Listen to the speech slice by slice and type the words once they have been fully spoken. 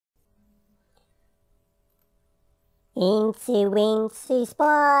Eensy weensy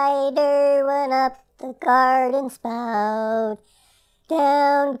spider went up the garden spout.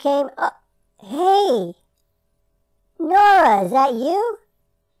 Down came... Oh, hey! Nora, is that you?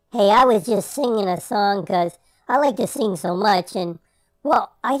 Hey, I was just singing a song because I like to sing so much and,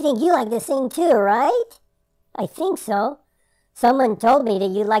 well, I think you like to sing too, right? I think so. Someone told me that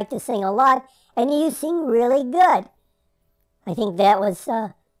you like to sing a lot and you sing really good. I think that was,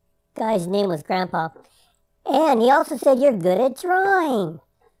 guy's name was Grandpa. And he also said you're good at drawing.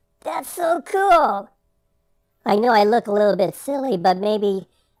 That's so cool. I know I look a little bit silly, but maybe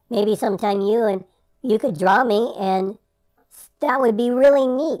sometime you could draw me and that would be really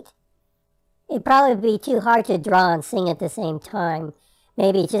neat. It'd probably be too hard to draw and sing at the same time.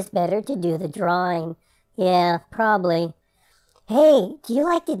 Maybe it's just better to do the drawing. Yeah, probably. Hey, do you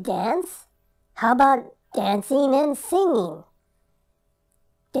like to dance? How about dancing and singing?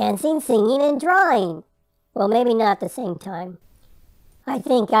 Dancing, singing, and drawing. Well, maybe not at the same time. I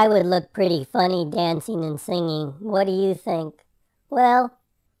think I would look pretty funny dancing and singing. What do you think? Well,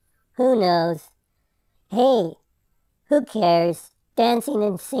 who knows? Hey, who cares? Dancing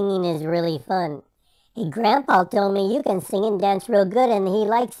and singing is really fun. Hey, Grandpa told me you can sing and dance real good, and he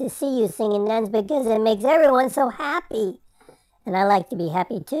likes to see you sing and dance because it makes everyone so happy. And I like to be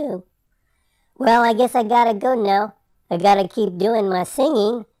happy too. Well, I guess I gotta go now. I gotta keep doing my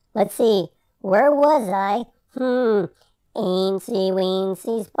singing. Let's see, where was I? Eensy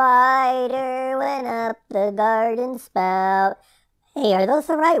weensy spider went up the garden spout. Hey, are those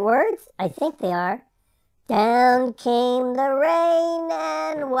the right words? I think they are. Down came the rain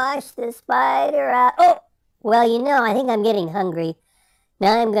and washed the spider out. Oh, well, I think I'm getting hungry.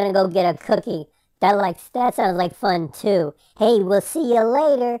 Now I'm gonna go get a cookie. That sounds like fun too. Hey, we'll see you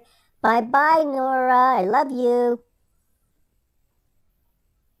later. Bye-bye, Nora. I love you.